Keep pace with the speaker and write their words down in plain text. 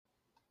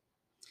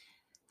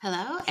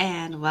Hello,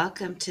 and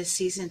welcome to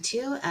season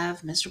two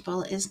of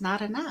Miserable is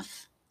Not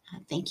Enough.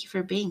 Thank you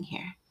for being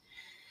here.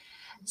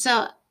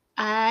 So,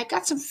 I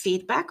got some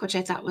feedback, which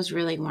I thought was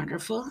really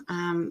wonderful,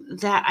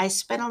 that I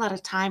spent a lot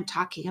of time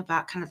talking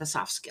about kind of the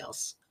soft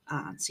skills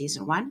on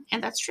season one,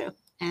 and that's true.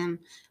 And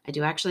I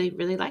do actually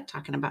really like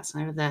talking about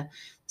some of the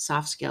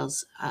soft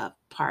skills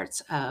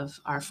parts of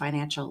our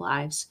financial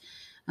lives.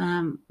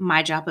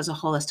 My job as a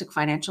holistic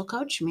financial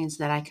coach means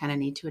that I kind of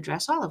need to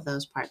address all of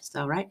those parts,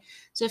 though, right?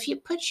 So if you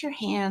put your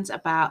hands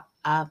about,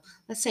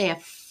 let's say, a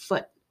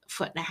foot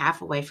and a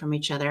half away from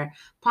each other,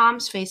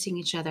 palms facing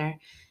each other,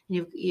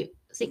 you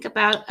think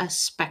about a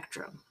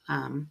spectrum.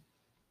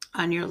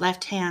 On your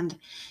left hand,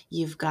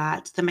 you've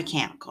got the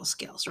mechanical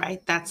skills,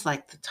 right? That's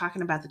like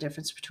talking about the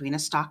difference between a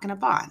stock and a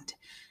bond.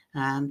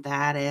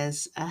 That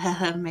is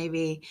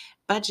maybe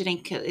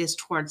budgeting is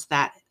towards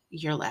that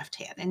your left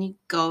hand, and you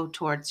go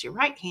towards your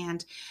right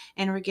hand,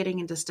 and we're getting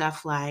into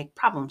stuff like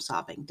problem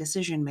solving,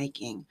 decision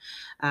making.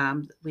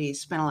 We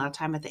spent a lot of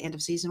time at the end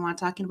of season one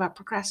talking about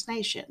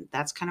procrastination.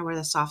 That's kind of where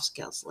the soft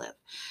skills live.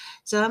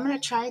 So I'm going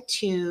to try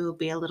to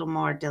be a little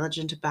more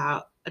diligent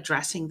about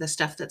addressing the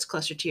stuff that's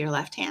closer to your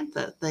left hand,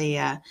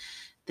 the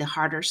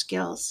harder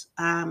skills.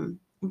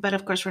 But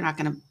of course, we're not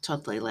going to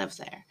totally live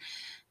there.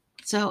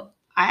 So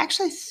I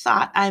actually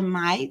thought I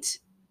might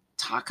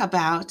talk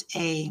about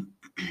a.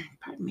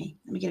 Pardon me.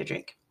 Let me get a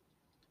drink.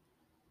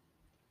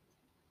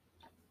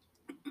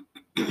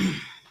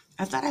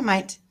 I thought I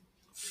might,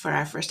 for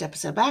our first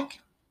episode back,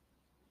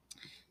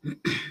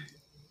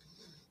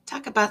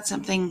 talk about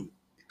something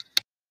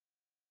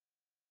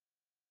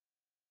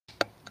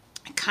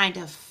kind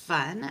of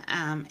fun,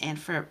 and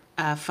for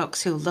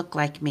folks who look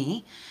like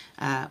me.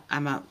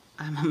 I'm a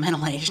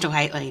middle-aged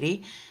white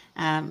lady.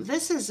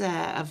 This is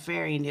a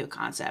very new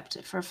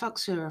concept for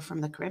folks who are from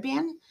the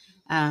Caribbean.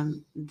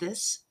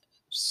 This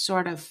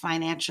sort of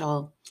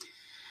financial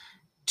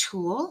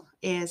tool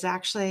is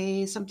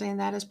actually something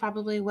that is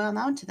probably well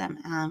known to them,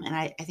 and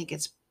I think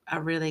it's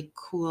a really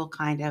cool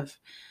kind of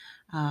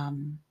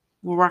um,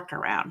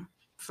 workaround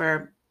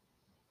for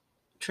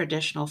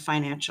traditional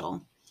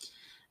financial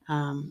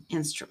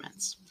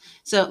instruments.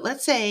 So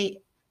let's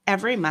say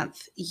every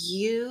month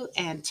you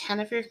and 10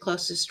 of your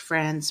closest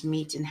friends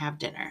meet and have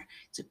dinner.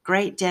 It's a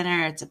great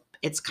dinner.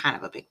 It's kind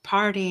of a big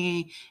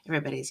party.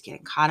 Everybody's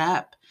getting caught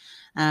up.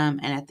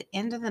 And at the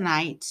end of the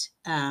night,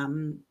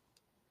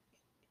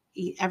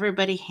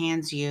 everybody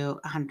hands you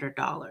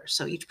 $100.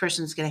 So each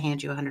person is going to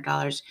hand you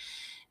 $100.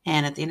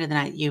 And at the end of the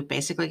night, you're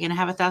basically going to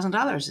have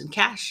 $1,000 in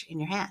cash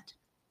in your hand.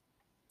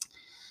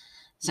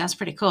 Sounds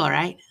pretty cool,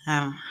 right?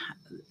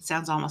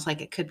 Sounds almost like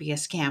it could be a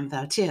scam,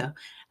 though, too.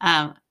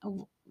 Um,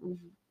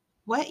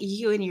 what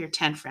you and your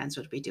 10 friends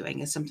would be doing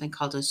is something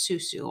called a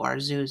susu or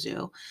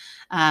zuzu.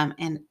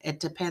 And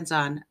it depends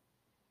on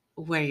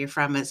where you're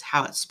from, is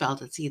how it's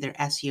spelled. It's either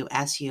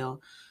SUSU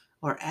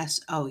or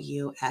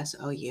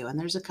SOUSOU. And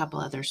there's a couple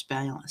other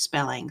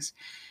spellings.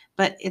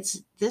 But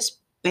it's this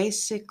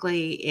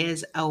basically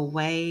is a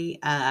way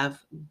of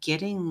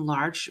getting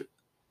large,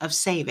 of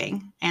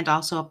saving and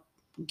also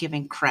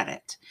giving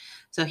credit.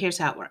 So here's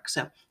how it works.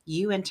 So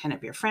you and 10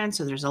 of your friends,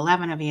 so there's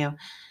 11 of you,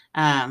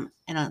 and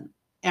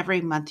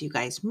every month you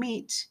guys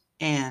meet,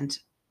 and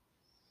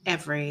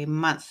every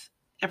month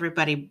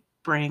everybody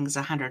brings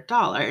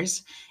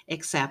 $100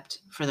 except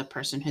for the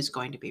person who's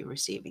going to be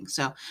receiving.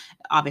 So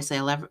obviously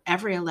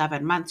every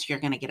 11 months you're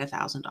going to get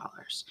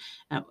 $1,000.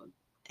 Uh,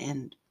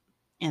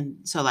 and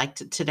so like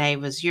today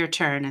was your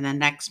turn, and then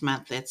next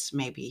month it's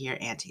maybe your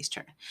auntie's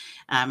turn,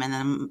 and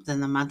then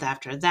the month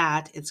after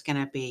that it's going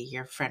to be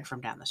your friend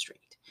from down the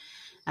street.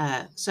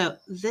 So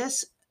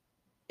this,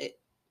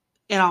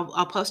 and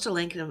I'll post a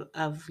link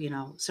of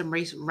some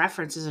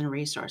references and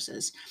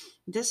resources.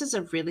 This is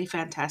a really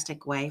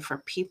fantastic way for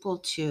people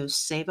to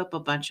save up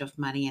a bunch of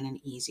money in an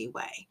easy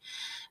way.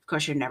 Of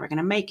course, you're never going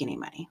to make any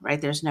money,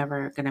 right? There's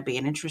never going to be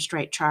an interest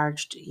rate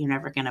charged.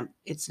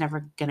 It's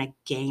never going to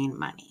gain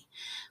money.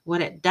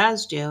 What it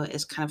does do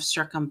is kind of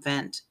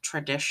circumvent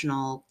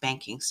traditional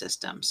banking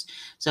systems.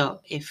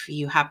 So if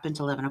you happen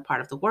to live in a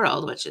part of the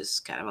world, which is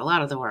kind of a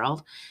lot of the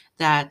world,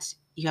 that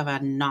you have a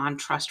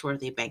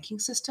non-trustworthy banking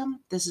system,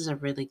 this is a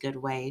really good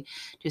way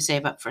to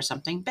save up for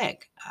something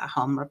big, a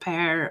home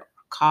repair,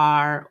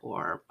 car,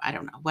 or I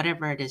don't know,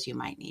 whatever it is you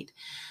might need.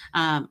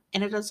 And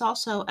it is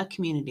also a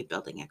community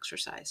building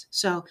exercise.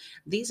 So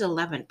these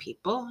 11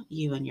 people,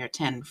 you and your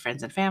 10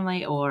 friends and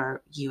family,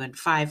 or you and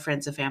 5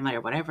 friends and family,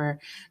 or whatever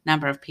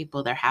number of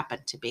people there happen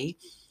to be,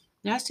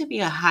 there has to be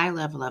a high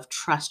level of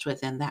trust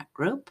within that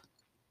group.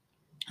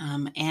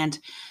 And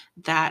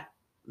that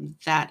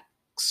that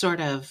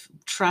sort of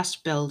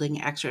trust building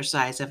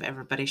exercise of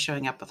everybody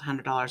showing up with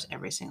 $100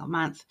 every single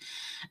month,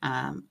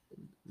 um,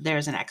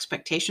 there's an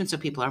expectation, so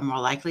people are more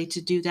likely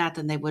to do that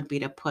than they would be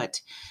to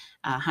put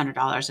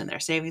 $100 in their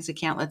savings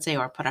account, let's say,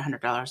 or put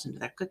 $100 into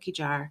their cookie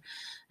jar.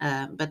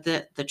 But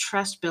the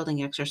trust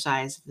building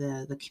exercise,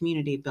 the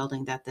community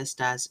building that this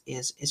does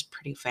is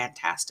pretty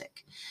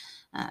fantastic.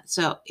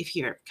 So if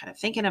you're kind of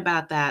thinking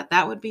about that,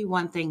 that would be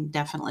one thing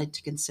definitely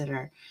to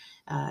consider.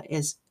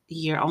 Is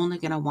you're only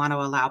going to want to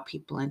allow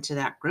people into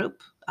that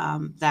group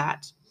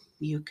that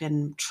you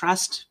can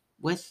trust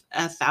with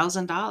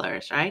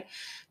 $1,000, right?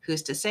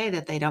 Who's to say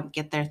that they don't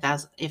get their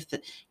thousand?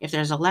 If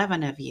there's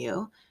 11 of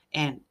you,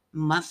 and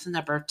month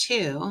number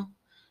 2,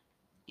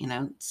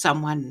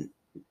 someone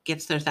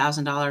gets their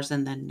 $1,000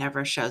 and then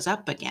never shows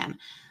up again,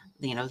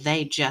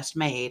 they just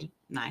made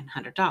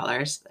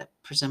 $900 that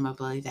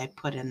presumably they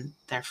put in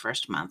their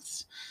first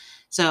months.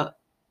 So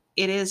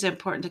it is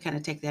important to kind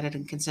of take that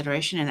into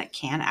consideration, and it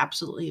can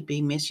absolutely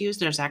be misused.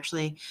 There's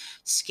actually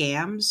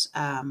scams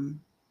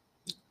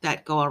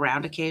that go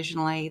around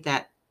occasionally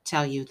that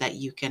tell you that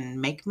you can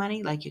make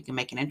money, like you can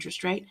make an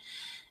interest rate,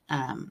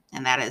 and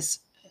that is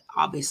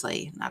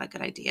obviously not a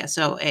good idea.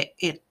 So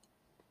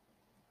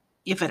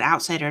if an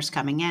outsider is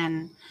coming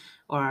in,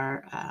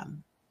 or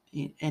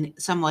and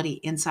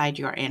somebody inside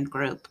your in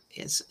group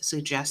is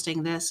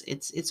suggesting this,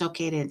 it's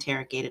okay to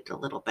interrogate it a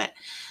little bit,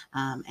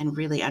 and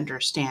really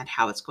understand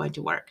how it's going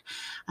to work.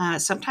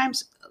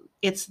 Sometimes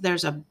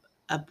there's a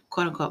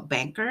quote unquote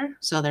banker.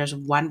 So there's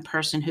one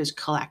person who's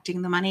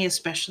collecting the money,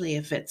 especially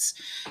if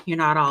you're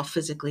not all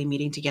physically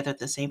meeting together at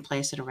the same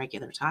place at a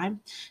regular time.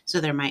 So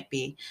there might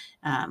be,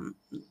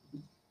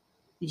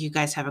 you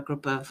guys have a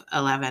group of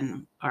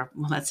 11, or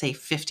let's say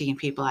 15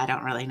 people, I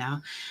don't really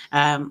know.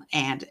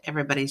 And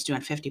everybody's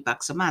doing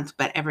 $50 a month,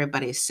 but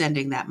everybody's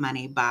sending that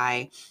money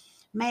by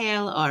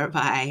mail or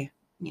by,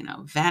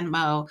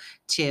 Venmo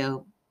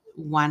to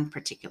one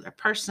particular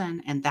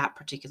person, and that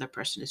particular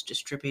person is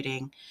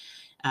distributing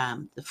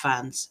the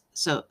funds.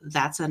 So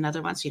that's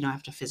another one. So you don't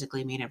have to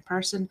physically meet in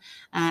person.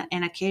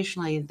 And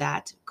occasionally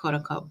that quote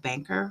unquote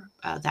banker,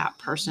 that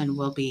person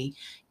will be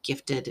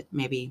gifted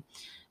maybe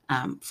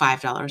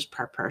 $5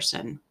 per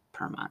person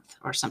per month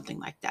or something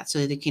like that.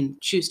 So they can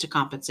choose to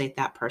compensate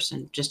that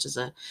person just as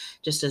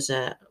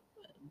a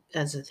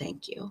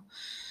thank you.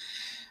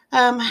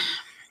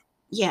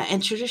 Yeah,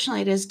 and traditionally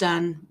it is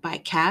done by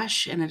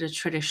cash, and it is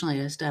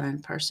traditionally done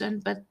in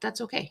person, but that's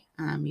okay.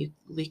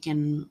 We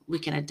can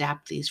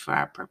adapt these for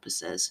our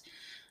purposes.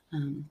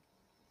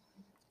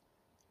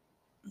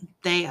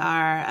 They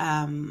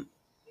are,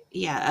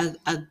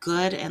 a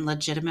good and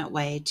legitimate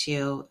way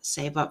to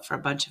save up for a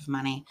bunch of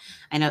money.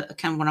 I know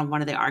kind of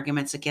one of the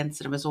arguments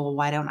against it was, well,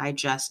 why don't I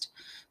just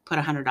put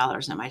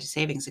 $100 in my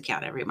savings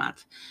account every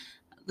month?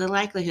 The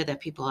likelihood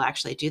that people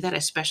actually do that,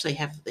 especially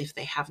if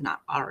they have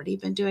not already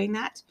been doing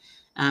that,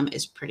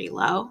 is pretty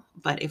low.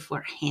 But if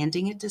we're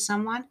handing it to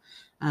someone,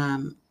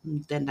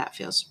 then that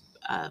feels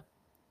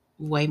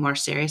way more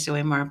serious and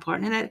way more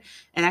important.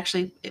 And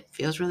it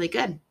feels really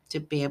good to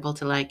be able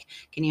to, like,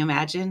 can you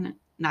imagine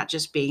not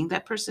just being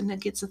that person that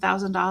gets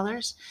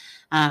 $1,000,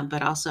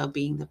 but also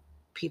being the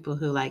people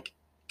who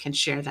can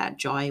share that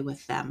joy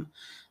with them.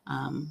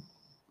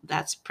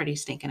 That's pretty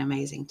stinking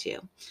amazing too.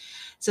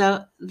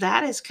 So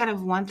that is kind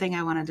of one thing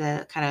I wanted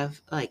to kind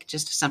of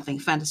just something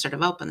fun to sort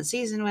of open the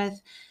season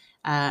with.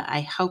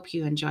 I hope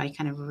you enjoy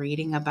kind of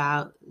reading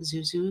about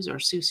Zuzus or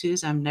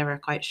Susus. I'm never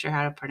quite sure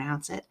how to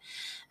pronounce it.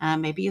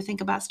 Maybe you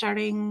think about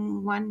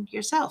starting one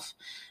yourself.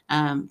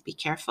 Be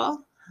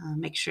careful.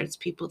 Make sure it's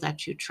people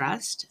that you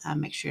trust.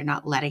 Make sure you're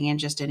not letting in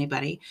just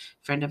anybody.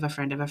 Friend of a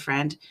friend of a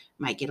friend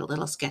might get a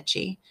little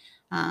sketchy.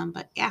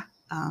 But yeah,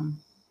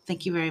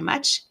 thank you very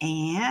much.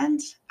 And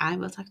I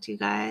will talk to you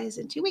guys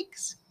in 2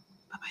 weeks.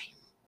 Bye-bye.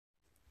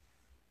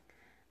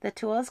 The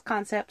tools,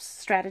 concepts,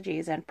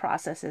 strategies, and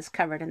processes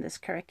covered in this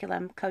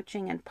curriculum,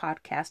 coaching, and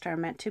podcast are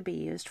meant to be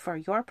used for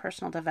your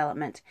personal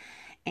development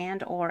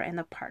and or in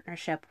the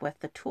partnership with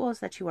the tools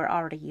that you are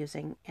already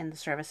using in the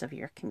service of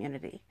your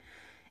community.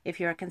 If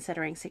you are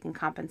considering seeking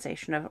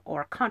compensation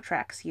or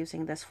contracts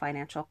using this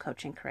financial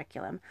coaching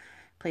curriculum,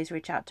 please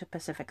reach out to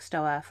Pacific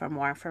STOA for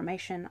more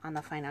information on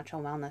the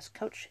Financial Wellness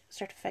Coach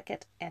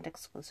Certificate and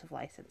exclusive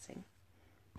licensing.